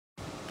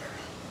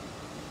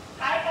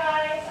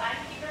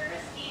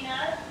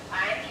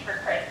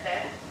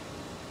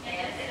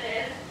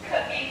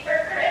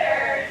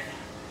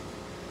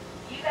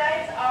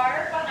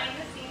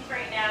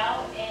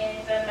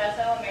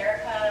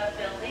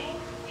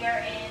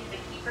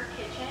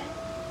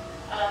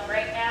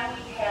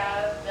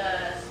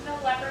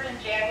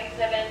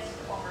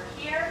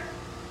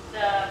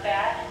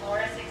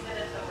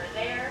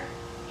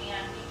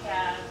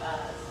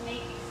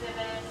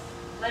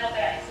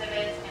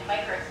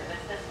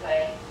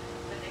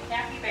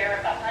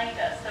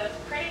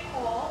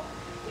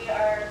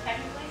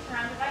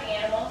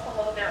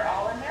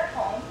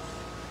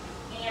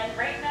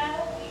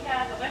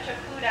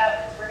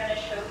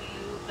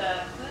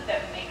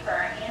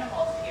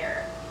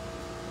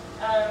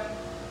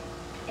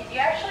If you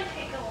actually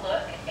take a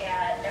look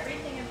at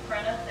everything in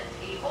front of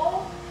the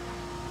table,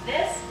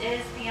 this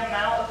is the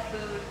amount of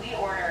food we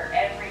order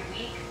every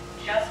week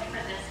just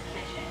for this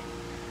kitchen.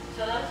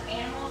 So those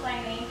animals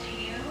I named to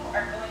you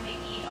are going to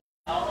eat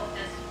all of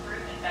this fruit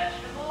and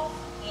vegetables,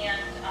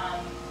 and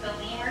the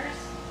lemurs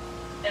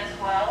as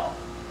well.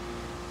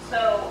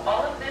 So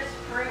all of this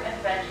fruit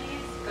and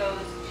veggies goes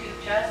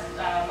to just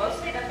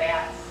mostly the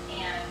bats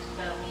and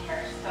the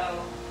lemurs.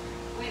 So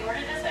we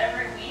order this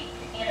every week,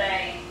 and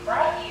I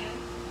brought you,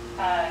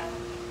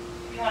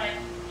 if you want to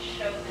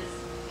show this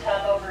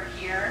tub over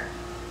here,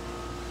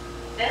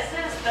 this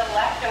is the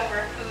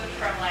leftover food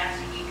from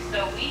last week.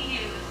 So we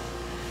use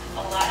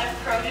a lot of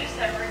produce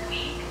every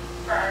week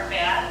for our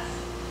bats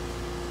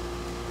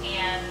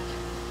and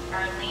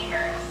our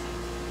lemurs.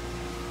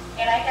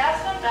 And I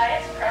have some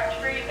diets prepped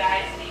for you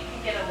guys so you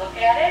can get a look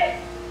at it.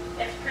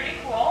 It's pretty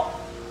cool.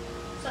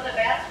 So the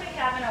bats we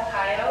have in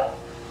Ohio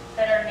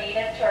that are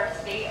native to our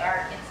state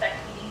are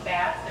insect-eating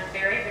bats. They're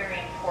very, very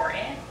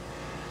important.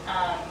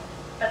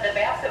 But the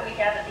bats that we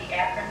have at the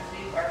Akron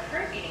Zoo are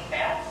fruit-eating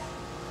bats.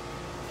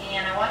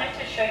 And I wanted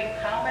to show you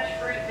how much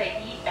fruit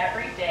they eat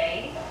every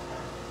day.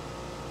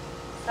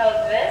 So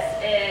this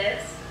is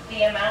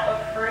the amount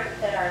of fruit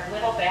that our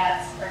little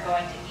bats are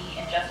going to eat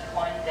in just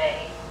one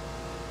day.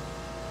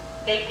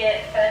 They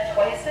get fed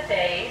twice a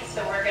day,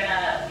 so we're going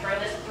to throw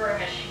this through a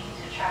machine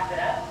to chop it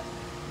up.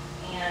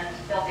 And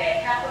they'll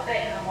get half of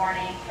it in the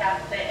morning,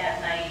 half of it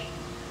at night.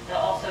 They'll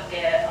also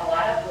get a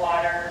lot of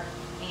water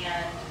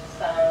and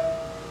some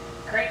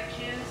grape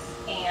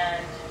juice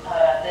and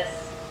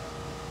this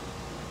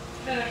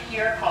food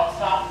here called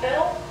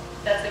softbill.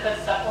 That's a good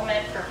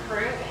supplement for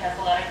fruit. It has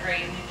a lot of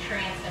great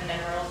nutrients and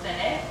minerals in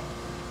it.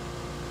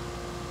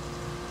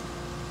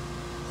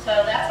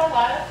 So that's a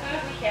lot of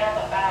food. We have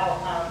about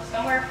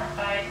somewhere from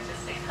 500 to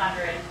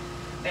 600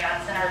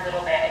 bats in our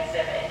little bat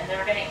exhibit, and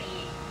they're going to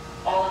eat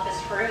all of this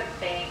fruit.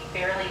 They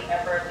barely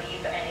ever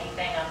leave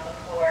anything on the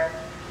floor.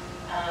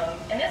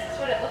 And this is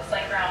what it looks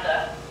like ground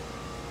up.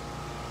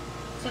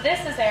 So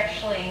this is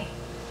actually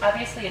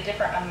obviously a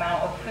different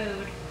amount of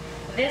food.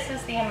 This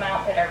is the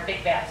amount that our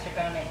big bats are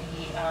going to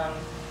eat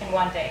in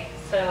one day.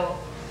 So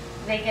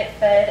they get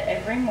fed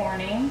every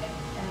morning,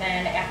 and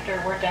then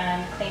after we're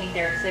done cleaning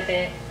their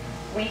exhibit,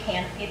 we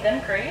hand feed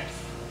them grapes.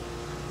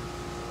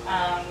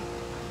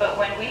 But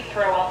when we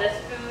throw all this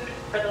food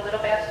for the little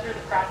bats through the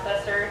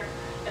processor,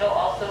 it'll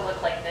also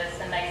look like this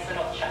in nice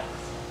little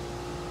chunks.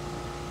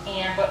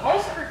 And what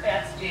most fruit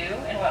bats do,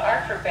 and what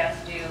our fruit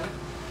bats do,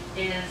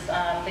 is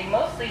they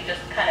mostly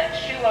just kind of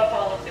chew up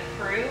all of the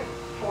fruit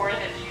for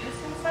the juice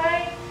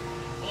inside,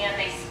 and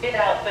they spit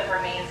out the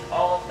remains,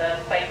 all of the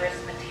fibrous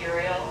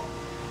material.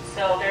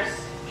 So there's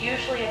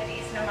usually a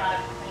decent amount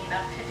of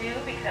cleanup to do,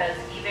 because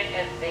even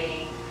if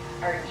they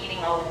are eating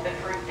all of the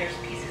fruit, there's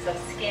pieces of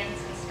skins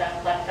and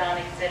stuff left on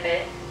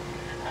exhibit.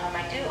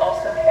 I do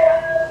also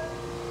have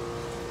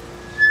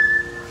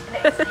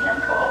an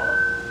example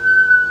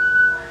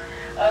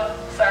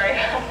of, sorry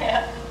on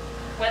that,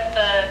 what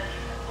the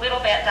little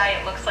bat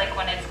diet looks like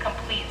when it's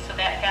complete. So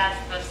that has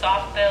the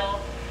soft bill,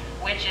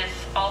 which is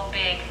all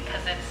big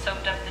because it's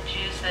soaked up the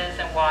juices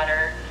and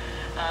water.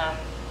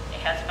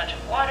 It has a bunch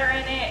of water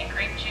in it and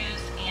grape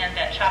juice and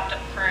that chopped up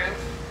fruit.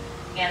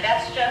 And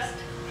that's just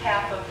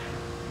half of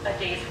a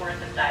day's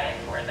worth of diet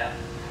for them.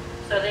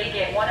 So they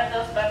get one of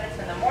those buckets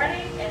in the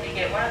morning, and they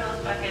get one of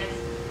those buckets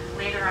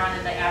later on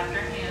in the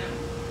afternoon.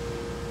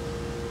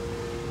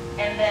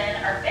 And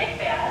then our big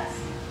bats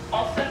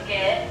also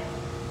get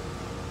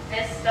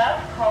this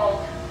stuff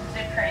called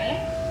Zucrane,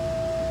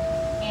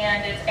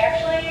 and it's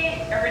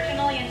actually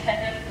originally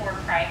intended for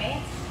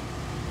primates,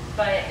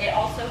 but it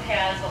also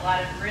has a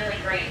lot of really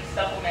great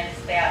supplements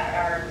that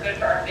are good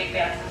for our big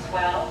bats as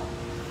well.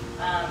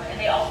 And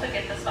they also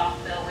get the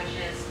soft bill, which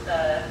is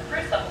the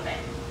fruit supplement.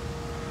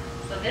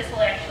 So this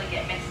will actually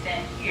get mixed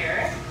in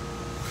here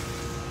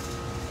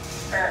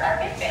for our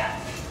big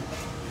bats.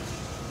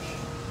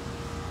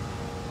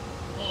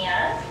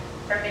 And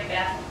our big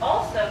bats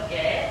also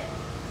get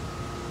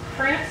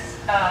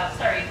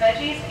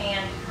veggies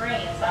and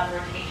greens on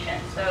rotation.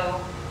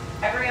 So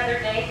every other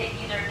day they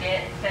either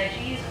get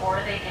veggies or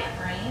they get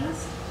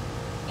greens,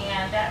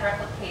 and that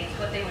replicates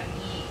what they would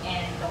eat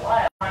in the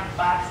wild. On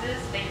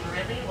foxes, they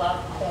really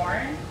love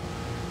corn.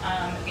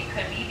 It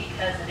could be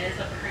because it is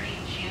a pretty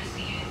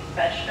juicy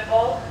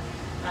vegetable.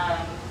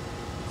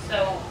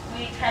 So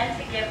we tend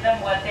to give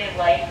them what they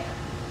like,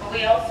 but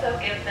we also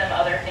give them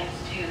other things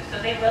too. So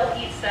they will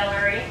eat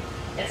celery.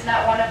 It's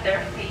not one of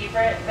their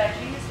favorite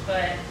veggies,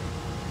 but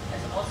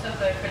it's also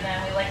good for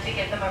them. We like to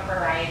give them a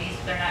variety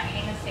so they're not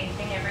eating the same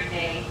thing every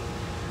day.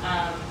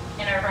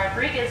 And our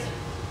Rodriguez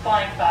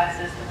flying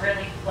foxes, the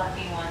really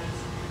fluffy ones,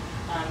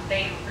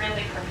 they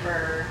really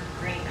prefer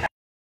green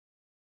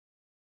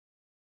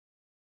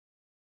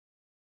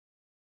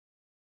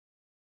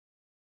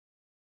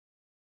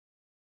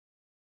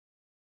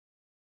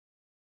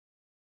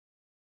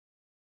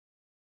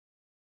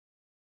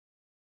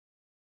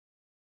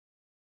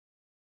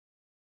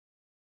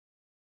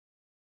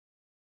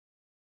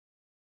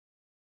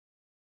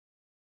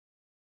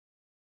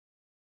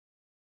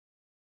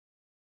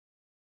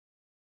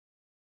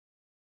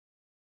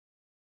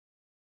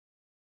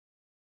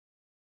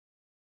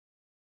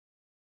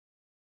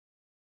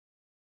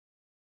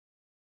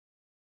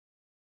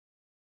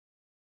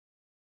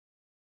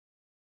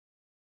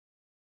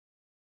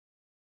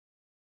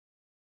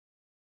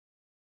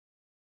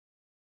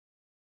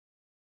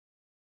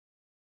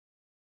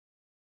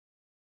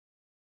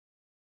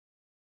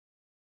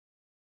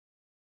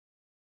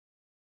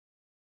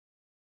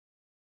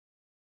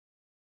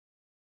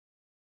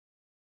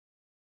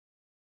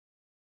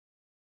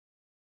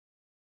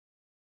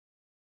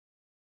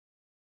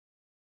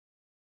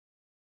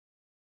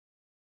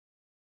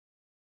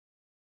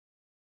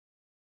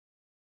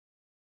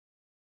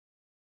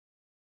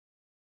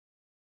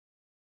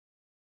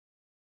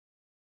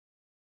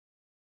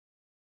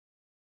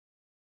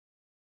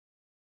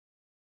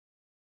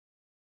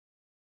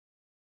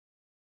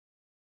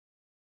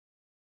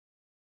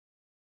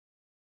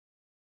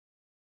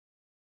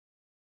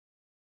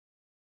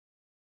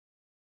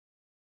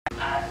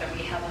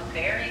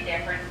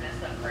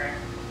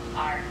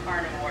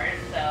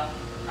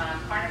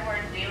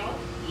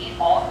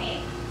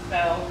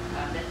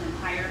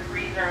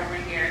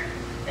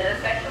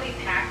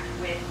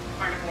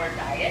carnivore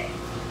diet.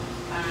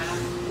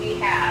 We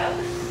have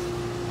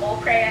whole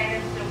prey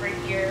items over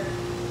here,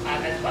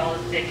 as well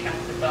as big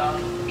chunks of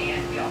bones,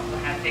 and we also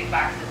have big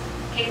boxes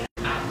of cases.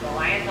 The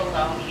lions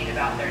alone eat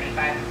about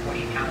 35 to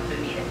 40 pounds of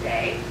meat a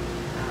day.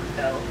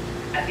 So,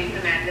 as you can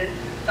imagine,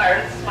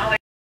 our smaller,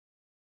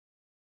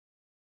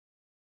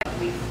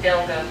 we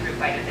still go through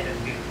quite a bit of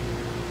food.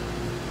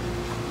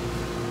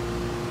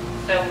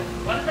 So,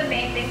 one of the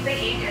main things they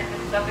eat is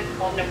this stuff is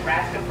called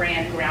Nebraska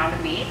brand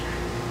ground meat.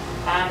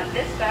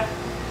 This stuff,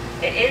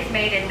 it is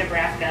made in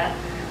Nebraska,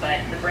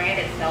 but the brand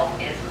itself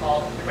is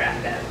called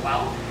Nebraska as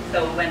well.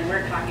 So when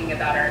we're talking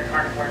about our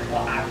carnivores, we'll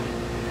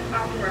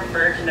often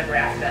refer to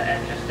Nebraska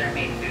as just their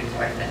main food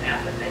source, and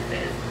that's what this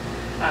is.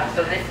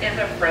 So this is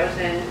a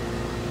frozen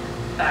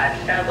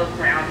chub of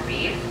ground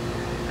beef.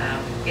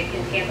 It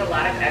contains a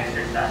lot of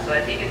extra stuff. So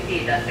as you can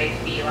see, it does say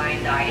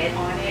feline diet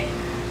on it.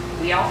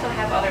 We also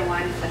have other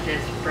ones such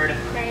as bird of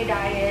prey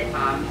diet,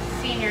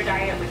 senior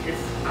diet, which is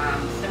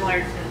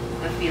similar to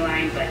the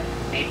feline but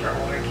made for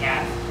older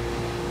cats.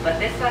 But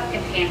this stuff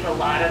contains a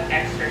lot of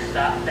extra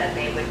stuff that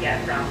they would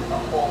get from a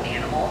whole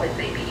animal if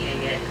they'd be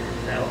eating it.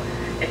 So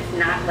it's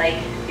not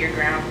like your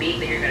ground meat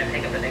that you're going to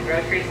pick up at the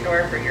grocery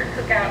store for your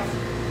cookouts.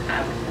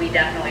 We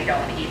definitely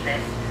don't eat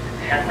this.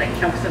 It has like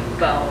chunks of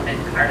bone and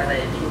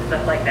cartilage and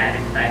stuff like that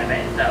inside of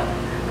it. So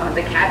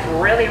the cats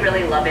really,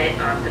 really love it.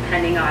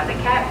 Depending on the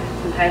cat,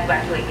 sometimes we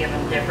actually give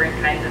them different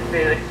kinds of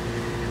food.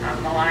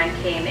 Milan's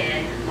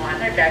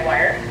our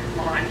Jaguar.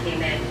 Milan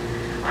came in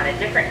on a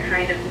different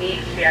kind of meat.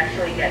 She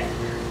actually gets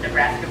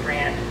Nebraska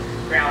brand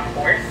ground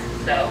horse.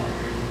 So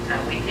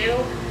we do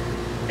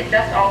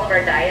adjust all of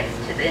our diets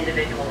to the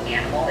individual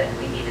animal if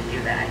we need to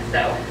do that. So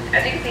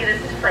as you can see,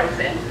 this is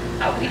frozen.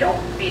 We don't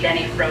feed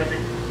any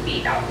frozen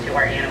meat out to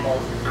our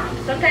animals.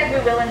 Sometimes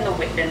we will in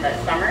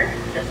the summer,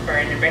 just for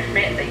an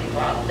enrichment. They can go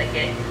out and lick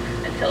it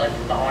until it's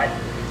thawed.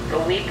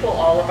 But we pull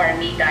all of our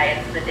meat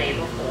diets the day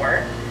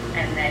before,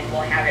 and then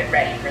we'll have it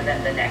ready for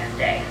them the next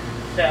day.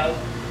 So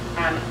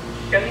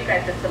show you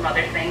guys just some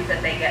other things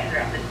that they get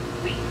throughout the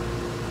week.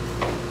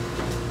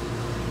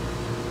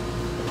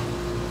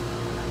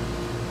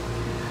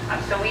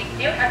 So we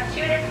do have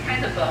two different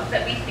kinds of bones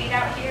that we feed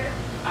out here.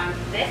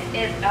 This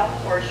is elk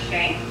horse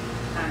shank.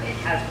 It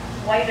has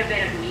quite a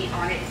bit of meat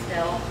on it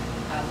still.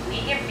 We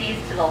give these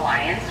to the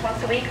lions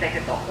once a week. They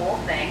get the whole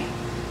thing.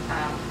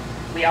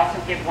 We also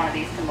give one of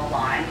these to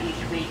Milan each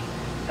week,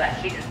 but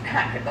she does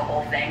not get the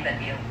whole thing. That'd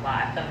be a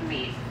lot of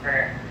meat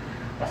for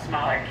a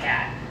smaller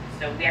cat.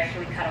 So we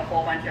actually cut a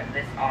whole bunch of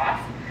this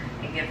off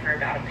and give her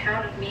about a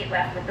pound of meat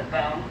left with the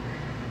bone.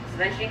 So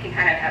then she can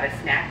kind of have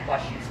a snack while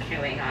she's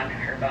chewing on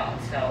her bone.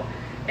 So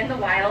in the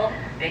wild,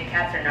 big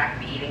cats are not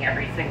going to be eating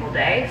every single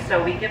day.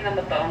 So we give them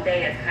a bone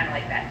day as kind of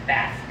like that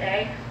fast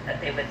day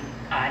that they would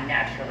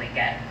naturally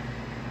get.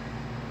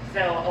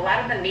 So a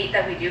lot of the meat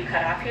that we do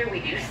cut off here, we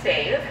do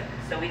save.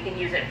 So we can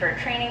use it for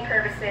training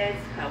purposes.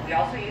 We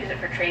also use it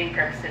for training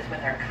purposes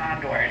with our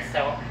condors.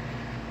 So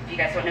if you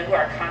guys don't know who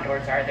our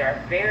condors are,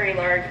 they're very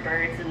large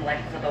birds in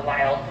legends of the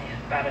wild. They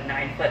have about a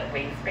 9-foot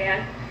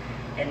wingspan,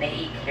 and they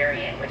eat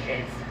carrion, which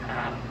is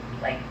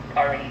like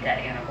already dead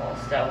animals.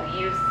 So we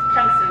use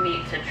chunks of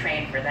meat to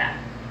train for them.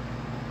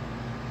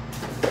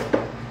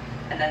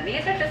 And then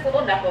these are just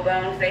little knuckle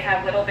bones. They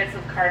have little bits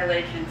of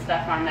cartilage and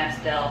stuff on them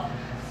still.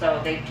 So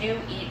they do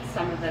eat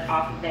some of it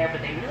off of there,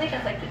 but they really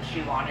just like to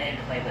chew on it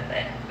and play with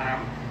it.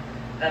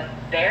 The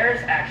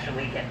bears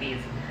actually get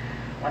these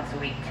once a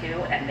week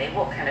too, and they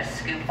will kind of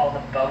scoop all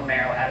the bone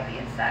marrow out of the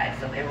inside.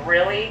 So they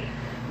really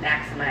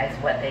maximize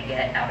what they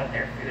get out of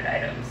their food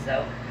items.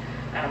 So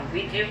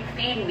we do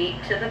feed meat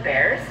to the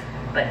bears,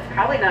 but it's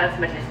probably not as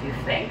much as you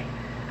think.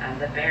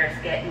 The bears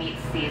get meat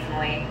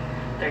seasonally.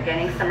 They're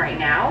getting some right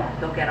now.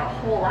 They'll get a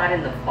whole lot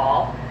in the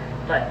fall,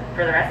 but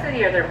for the rest of the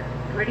year, they're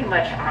pretty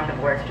much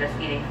omnivores, just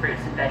eating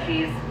fruits and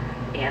veggies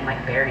and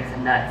like berries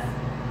and nuts.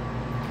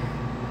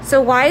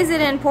 So why is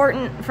it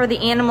important for the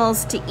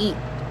animals to eat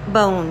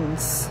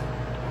bones?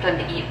 For them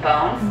to eat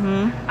bones?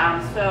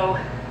 Mm-hmm. So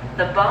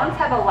the bones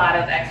have a lot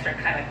of extra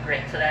kind of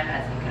grit to them,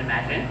 as you can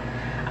imagine.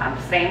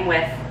 Same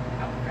with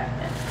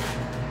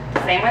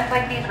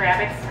like these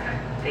rabbits.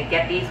 They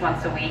get these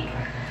once a week.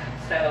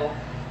 So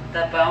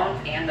the bones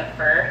and the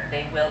fur,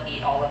 they will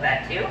eat all of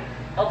that too.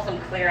 Helps them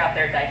clear out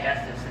their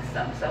digestive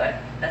system. So it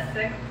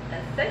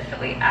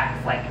essentially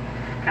acts like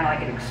kind of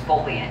like an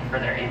exfoliant for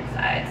their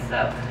insides.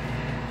 So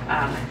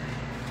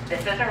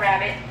this is a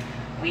rabbit.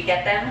 We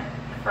get them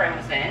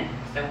frozen,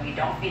 so we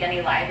don't feed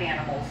any live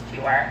animals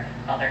to our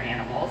other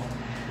animals.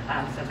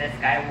 So this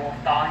guy will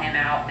thaw him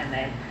out and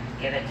then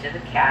give it to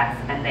the cats,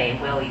 and they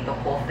will eat the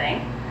whole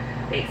thing.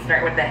 They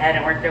start with the head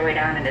and work their way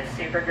down, and it's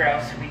super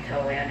gross. We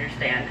totally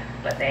understand,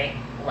 but they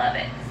love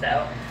it.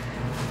 So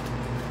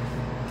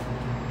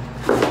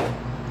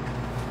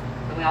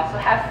we also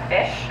have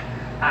fish.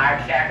 Our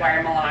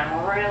Jaguar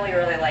Milan really,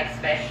 really likes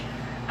fish.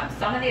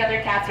 Some of the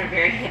other cats are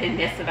very hit and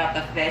miss about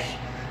the fish.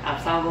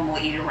 Some of them will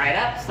eat it right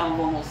up. Some of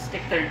them will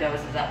stick their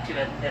noses up to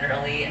it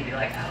literally and be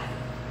like, oh,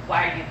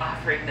 why are you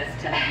offering this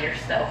to me? You're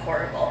so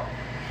horrible.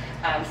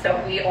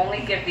 So we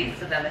only give these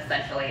to them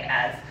essentially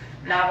as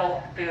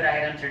novel food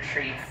items or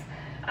treats.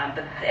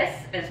 But this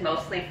is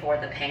mostly for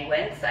the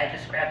penguins. I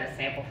just grabbed a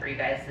sample for you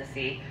guys to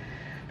see.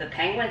 The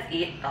penguins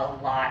eat a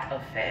lot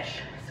of fish.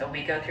 So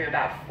we go through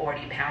about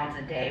 40 pounds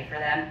a day for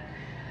them.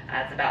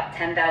 It's about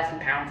 10,000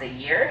 pounds a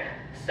year.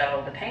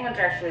 So the penguins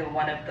are actually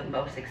one of the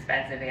most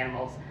expensive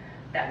animals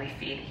that we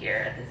feed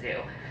here at the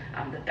zoo.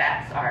 The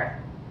bats are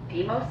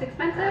the most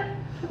expensive,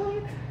 I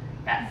believe.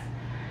 Yes.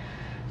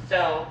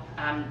 So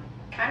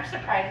kind of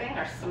surprising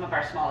are some of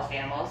our smallest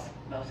animals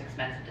most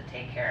expensive to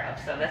take care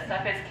of. So this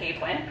stuff is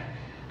capelin.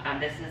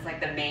 This is like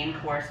the main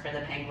course for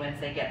the penguins.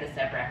 They get this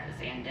at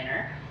breakfast and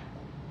dinner.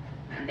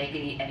 And they can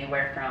eat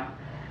anywhere from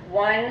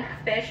 1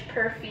 fish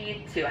per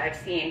feed to, I've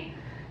seen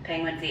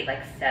penguins eat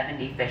like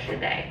 70 fish a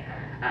day.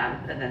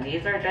 And then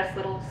these are just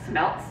little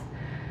smelts,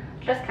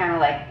 just kind of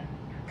like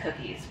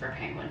cookies for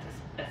penguins,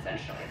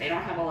 essentially. They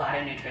don't have a lot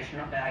of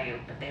nutritional value,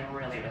 but they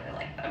really, really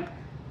like them.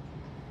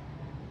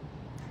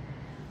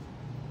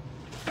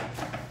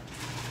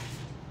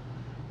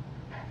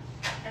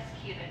 That's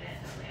cute, it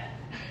is,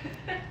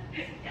 Julia.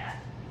 Yeah.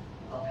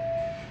 Well,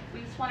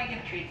 we just want to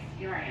give treats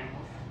to our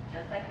animals,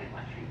 just like we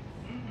want treats.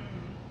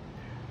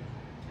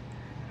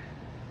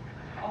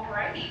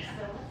 Alrighty,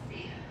 so let's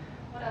see.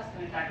 What else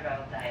can we talk about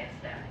with diets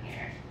down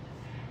here?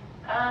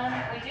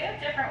 We do have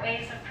different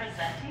ways of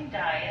presenting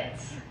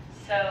diets.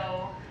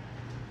 So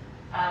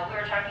we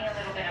were talking a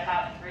little bit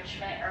about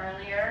enrichment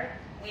earlier.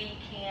 We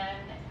can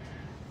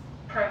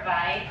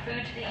provide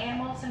food to the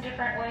animals in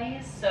different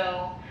ways.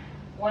 So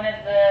one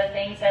of the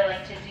things I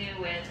like to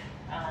do with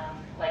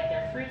like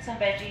their fruits and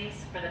veggies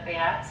for the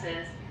bats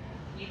is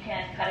you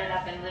can cut it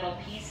up in little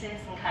pieces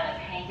and kind of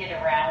hang it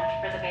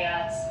around for the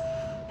bats.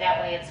 That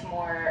way it's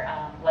more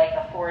like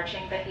a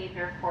foraging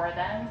behavior for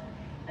them,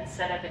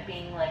 instead of it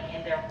being like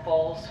in their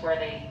bowls where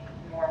they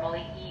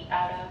normally eat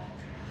out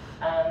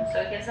of.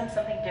 So it gives them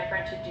something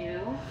different to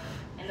do.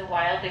 In the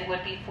wild, they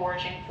would be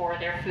foraging for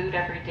their food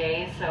every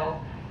day. So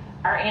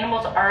our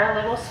animals are a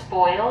little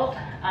spoiled,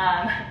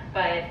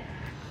 but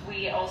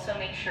we also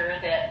make sure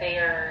that they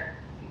are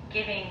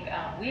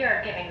we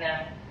are giving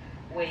them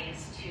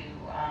ways to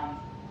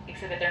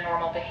exhibit their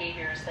normal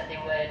behaviors that they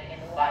would in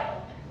the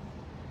wild.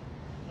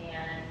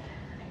 And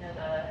I know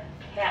the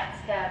cats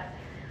have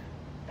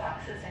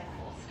boxes and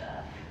cool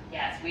stuff.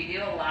 Yes, we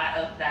do a lot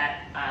of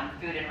that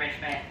food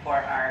enrichment for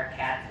our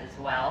cats as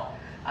well,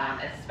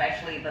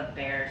 especially the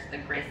bears. The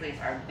grizzlies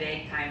are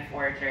big time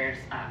foragers.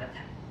 That's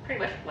pretty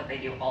much what they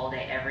do all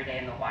day, every day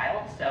in the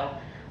wild. So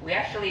we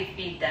actually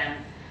feed them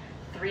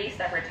 3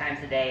 separate times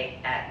a day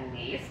at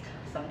least.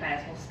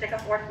 Sometimes we'll stick a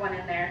 4th one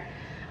in there,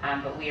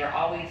 but we are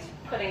always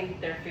putting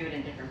their food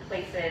in different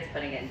places,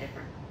 putting it in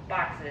different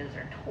boxes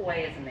or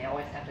toys, and they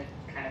always have to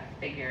kind of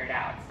figure it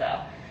out.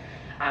 So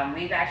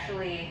we've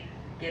actually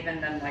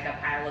given them like a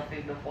pile of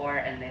food before,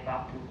 and they've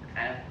often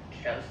kind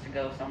of chose to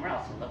go somewhere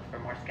else and look for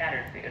more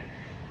scattered food.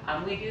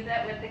 We do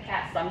that with the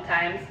cats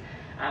sometimes.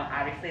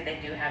 Obviously they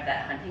do have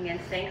that hunting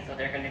instinct, so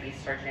they're going to be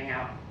searching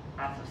out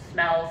lots of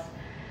smells.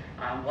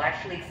 We'll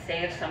actually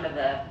save some of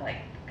the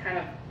like kind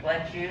of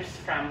blood juice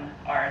from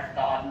our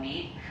thawed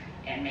meat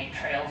and make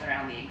trails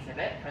around the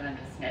exhibit for them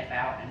to sniff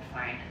out and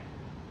find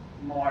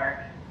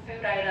more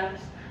food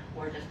items,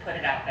 or just put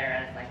it out there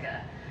as like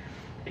a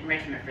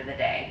enrichment for the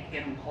day.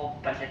 Give them a whole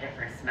bunch of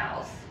different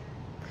smells.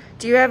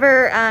 Do you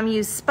ever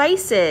use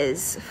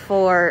spices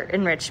for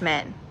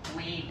enrichment?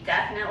 We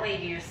definitely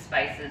use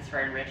spices for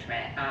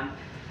enrichment.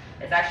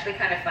 It's actually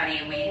kind of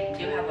funny. We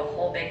do have a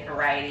whole big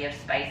variety of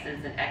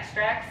spices and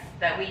extracts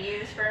that we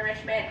use for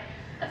enrichment.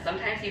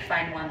 Sometimes you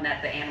find one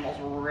that the animals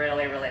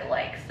really, really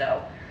like.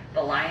 So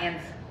the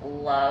lions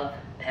love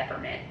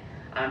peppermint.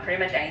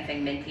 Pretty much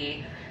anything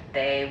minty,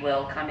 they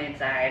will come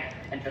inside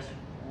and just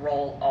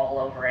roll all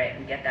over it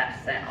and get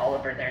that scent all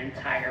over their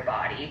entire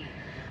body.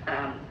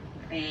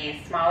 The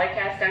smaller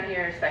cats down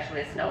here,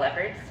 especially the snow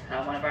leopards,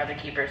 one of our other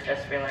keepers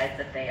just realized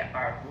that they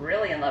are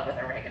really in love with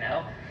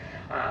oregano.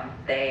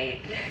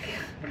 They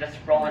were just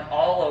rolling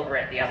all over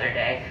it the other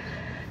day,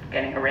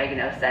 getting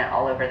oregano scent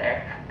all over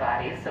their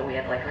bodies. So we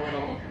had like a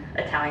little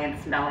Italian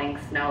smelling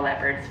snow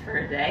leopards for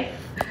a day.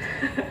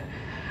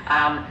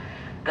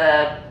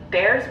 The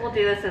bears will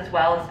do this as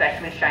well,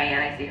 especially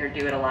Cheyenne. I see her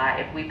do it a lot.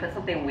 If we put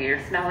something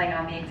weird smelling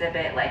on the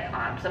exhibit, like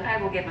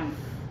sometimes we'll give them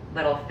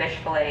little fish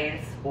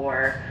fillets,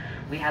 or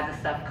we have this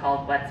stuff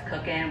called What's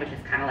Cooking, which is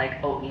kind of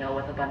like oatmeal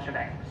with a bunch of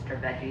extra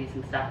veggies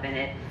and stuff in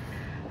it.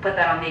 We'll put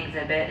that on the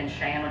exhibit, and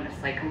Cheyenne will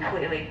just like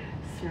completely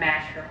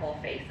smash her whole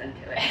face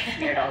into it,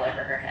 smeared all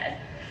over her head.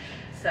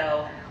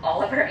 So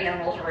all of our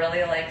animals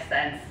really like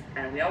scents,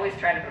 and we always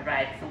try to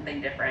provide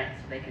something different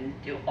so they can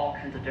do all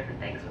kinds of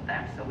different things with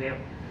them. So we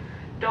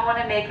don't want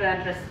to make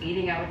them just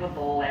eating out of a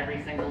bowl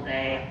every single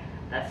day.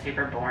 That's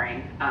super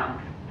boring.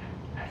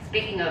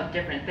 Speaking of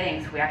different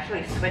things, we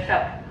actually switch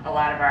up a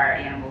lot of our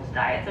animals'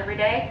 diets every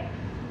day.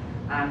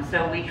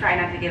 So we try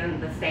not to give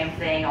them the same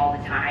thing all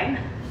the time.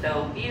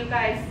 So you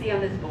guys see on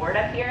this board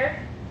up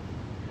here,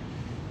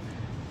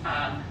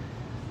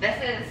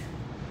 this is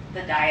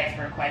the diets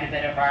for quite a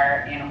bit of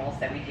our animals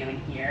that we do in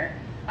here.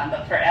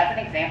 But for as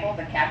an example,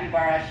 the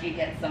capybara, she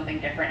gets something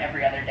different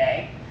every other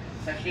day.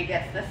 So she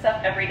gets this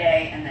stuff every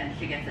day, and then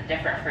she gets a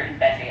different fruit and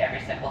veggie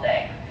every single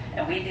day.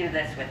 And we do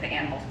this with the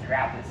animals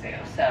throughout the zoo.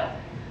 So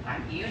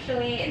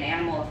usually an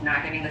animal is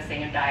not getting the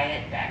same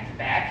diet back to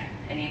back,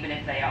 and even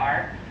if they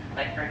are,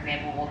 like for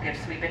example, we'll give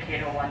sweet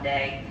potato one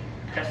day,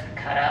 just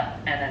cut up,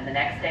 and then the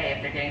next day,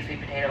 if they're getting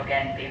sweet potato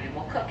again, maybe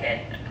we'll cook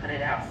it and put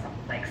it out,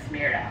 like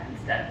smear it out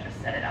instead of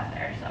just set it out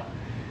there. So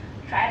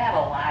try to have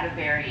a lot of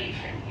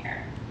variation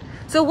here.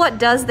 So what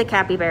does the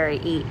capybara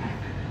eat?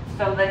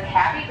 So the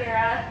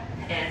capybara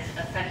is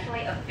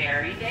essentially a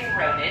very big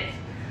rodent.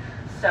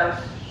 So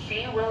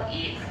she will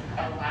eat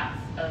a lot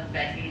of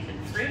veggies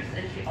and fruits,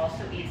 and she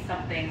also eats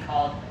something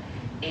called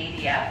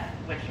ADF,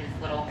 which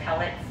is little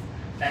pellets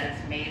that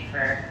is made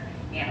for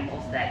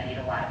animals that eat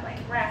a lot of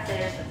like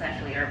grasses,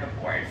 essentially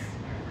herbivores.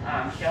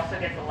 She also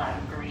gets a lot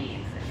of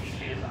greens that she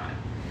chews on.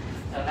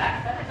 So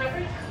that stuff is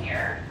over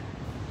here.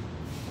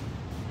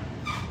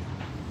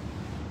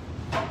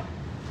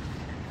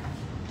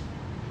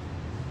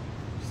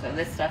 So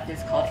this stuff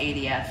is called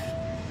ADF,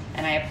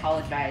 and I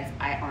apologize,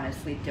 I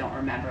honestly don't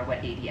remember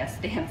what ADF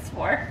stands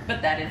for,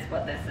 but that is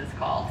what this is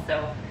called.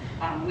 So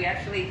we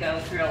actually go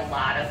through a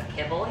lot of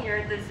kibble here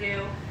at the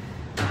zoo,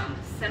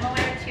 similar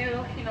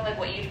to, like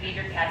what you feed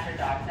your cats or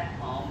dogs at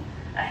home.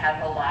 It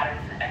has a lot of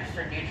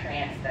extra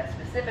nutrients that's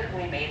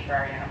specifically made for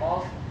our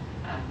animals.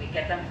 We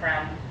get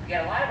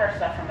a lot of our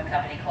stuff from a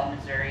company called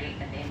Missouri,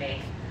 and they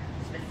make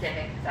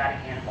specific exotic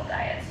animal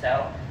diets.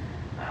 So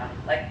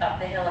like up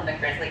the hill in the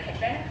Grizzly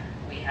Kitchen,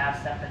 we have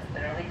stuff that's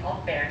literally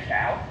called bear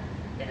chow.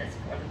 It is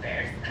for the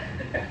bears.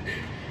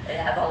 It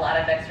has a lot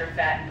of extra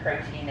fat and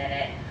protein in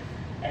it,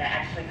 and it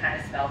actually kind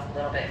of smells a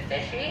little bit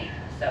fishy.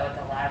 So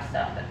it's a lot of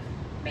stuff that's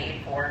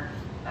made for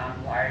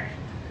large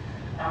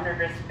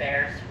omnivorous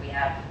bears.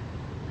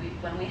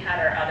 When we had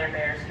our other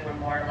bears who were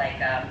more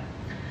like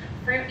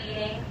fruit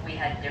eating, we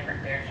had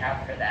different bear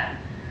chow for them.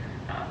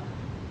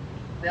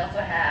 We also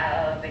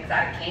have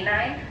exotic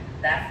canine.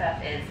 That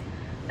stuff is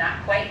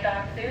not quite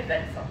dog food,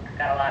 but it's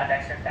got a lot of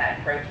extra fat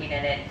and protein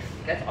in it,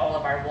 because all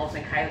of our wolves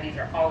and coyotes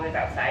are always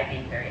outside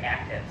being very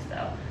active.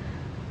 So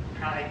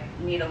probably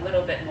need a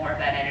little bit more of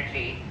that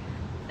energy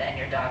than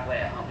your dog would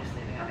at home just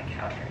sleeping on the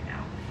couch right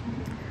now.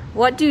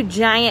 What do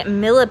giant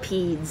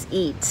millipedes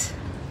eat?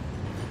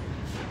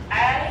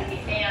 I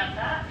am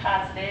not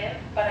positive,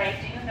 but I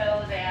do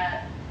know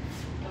that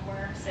the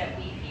worms that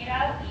we feed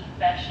out eat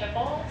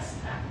vegetables.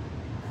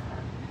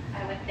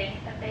 I would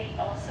think that they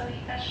also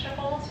eat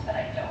vegetables, but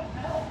I don't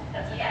know.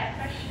 That's a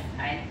good question.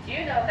 I do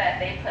know that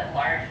they put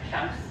large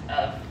chunks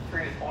of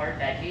fruit or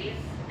veggies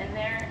in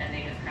there, and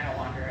they just kind of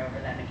wander over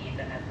them and eat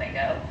them as they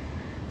go.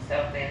 So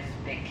if there's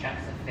big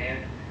chunks of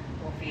food,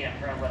 we'll feed them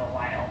for a little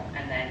while,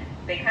 and then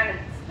they kind of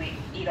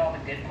eat all the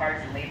good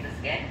parts and leave the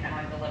skin, kind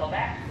of like the little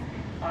bats.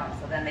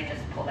 So then they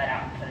just pull that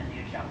out and put a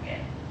new chunk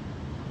in.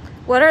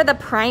 What are the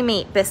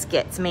primate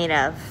biscuits made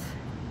of?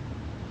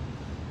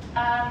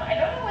 I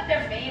don't know what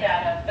they're made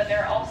out of, but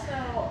they're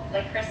also,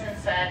 like Kristen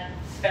said,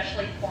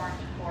 specially formed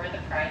for the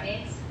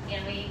primates.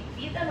 And we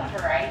feed them a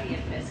variety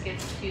of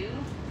biscuits too.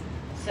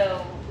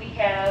 So we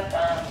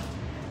have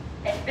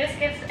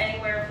biscuits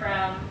anywhere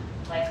from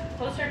like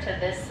closer to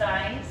this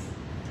size.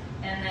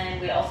 And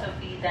then we also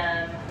feed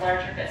them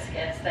larger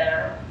biscuits that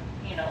are,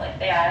 like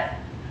that.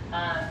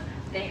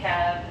 They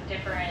have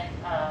different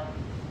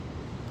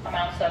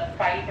amounts of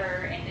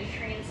fiber and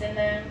nutrients in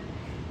them.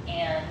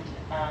 And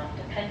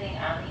depending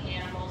on the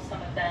animals,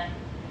 some of them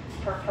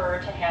prefer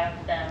to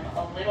have them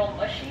a little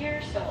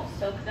mushier, so we'll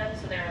soak them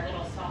so they're a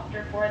little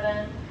softer for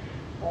them.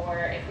 Or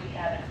if we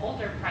have an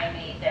older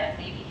primate that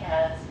maybe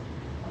has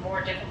a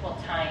more difficult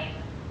time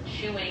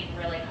chewing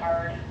really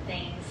hard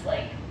things,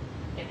 like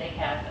if they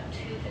have a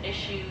tooth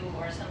issue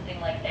or something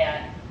like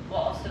that, we'll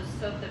also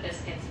soak the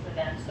biscuits for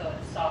them so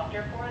it's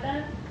softer for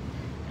them.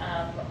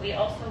 But we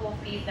also will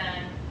feed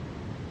them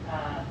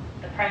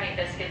the primate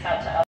biscuits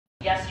out to us.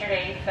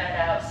 Yesterday, fed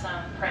out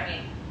some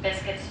primate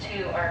biscuits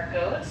to our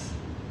goats,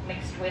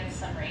 mixed with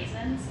some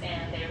raisins,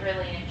 and they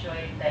really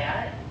enjoyed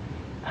that.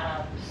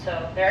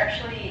 So they're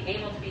actually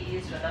able to be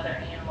used with other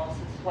animals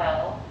as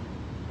well.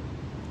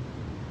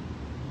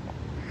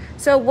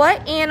 So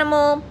what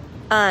animal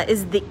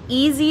is the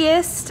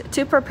easiest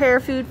to prepare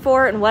food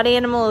for, and what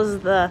animal is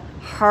the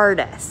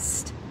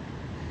hardest?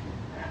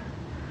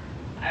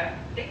 I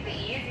think the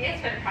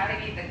easiest would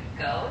probably be the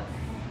goats.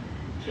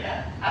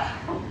 Yeah.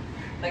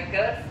 The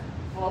goats,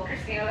 well,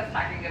 Christina was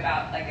talking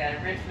about like a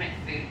enrichment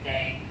food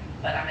day,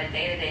 but on a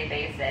day-to-day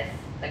basis,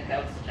 the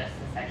goats just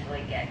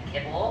essentially get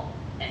kibble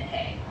and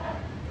hay.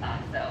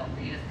 So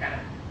you just kind of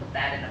put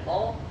that in a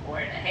bowl or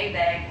in a hay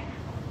bag,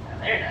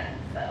 and they're done.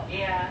 So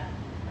yeah,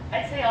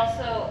 I'd say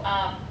also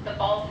the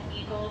bald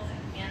eagles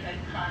and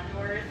the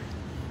condors,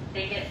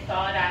 they get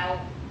thawed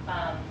out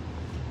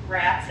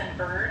rats and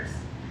birds.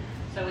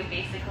 So we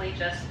basically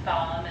just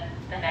thaw them, and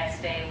the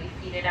next day we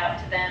feed it out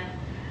to them.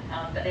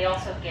 But they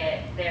also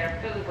get their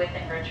food with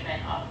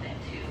enrichment often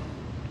too.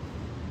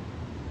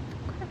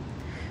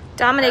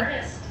 Dominic.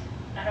 Hardest,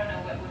 I don't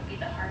know what would be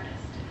the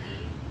hardest to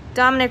feed.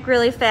 Dominic,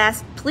 really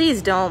fast,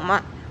 please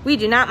don't. We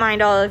do not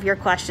mind all of your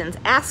questions.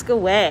 Ask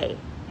away.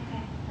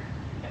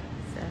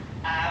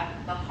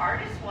 The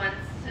hardest ones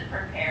to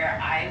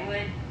prepare,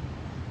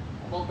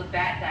 well, the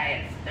bat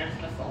diets, there's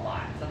just a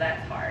lot, so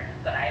that's hard.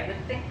 But I would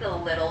think the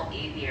little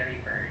aviary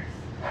birds,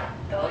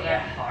 those are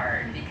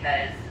hard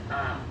because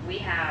we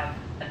have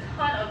a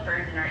ton of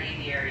birds in our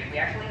aviary. We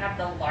actually have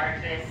the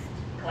largest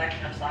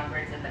collection of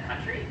songbirds in the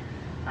country.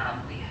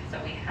 So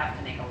we have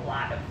to make a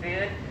lot of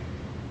food,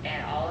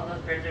 and all of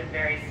those birds are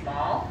very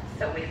small,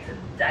 so we have to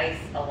dice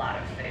a lot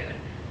of food.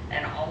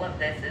 And all of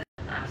this is,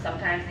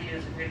 sometimes they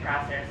use a food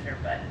processor,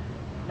 but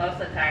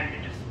most of the time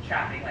you're just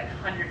chopping like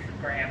hundreds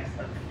of grams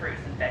of fruits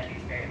and veggies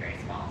very, very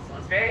small. So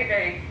it's very,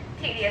 very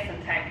tedious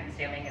and time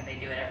consuming, and they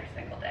do it every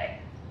single day.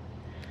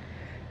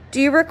 Do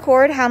you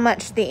record how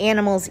much the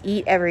animals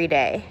eat every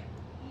day?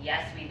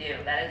 Yes, we do.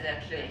 That is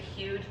actually a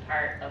huge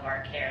part of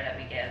our care that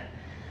we give.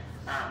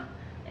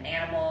 An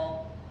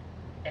animal,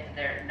 if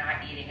they're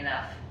not eating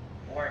enough,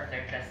 or if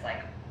they're just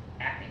like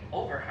acting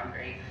over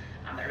hungry,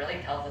 it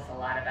really tells us a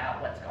lot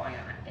about what's going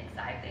on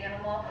inside the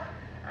animal.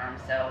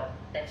 So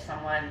if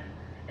someone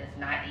is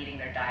not eating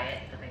their diet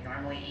that they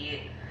normally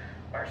eat,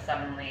 or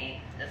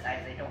suddenly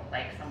decides they don't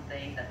like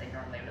something that they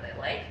normally really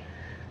like,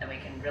 then we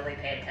can really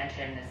pay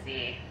attention to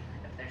see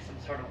if there's some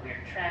sort of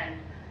weird trend,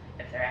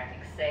 if they're acting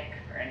sick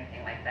or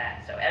anything like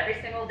that. So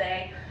every single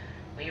day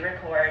we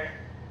record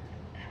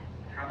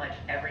how much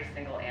every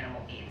single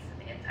animal eats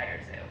in the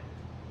entire zoo.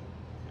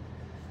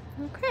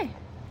 Okay.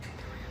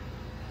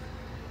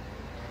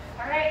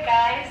 All right,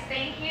 guys,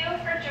 thank you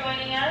for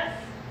joining us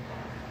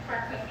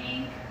for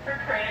Cooking for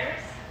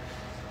Critters.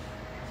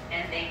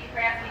 And thank you for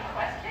asking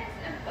questions,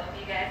 and hope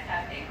you guys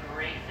have a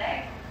great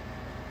day.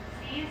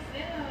 See you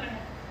soon.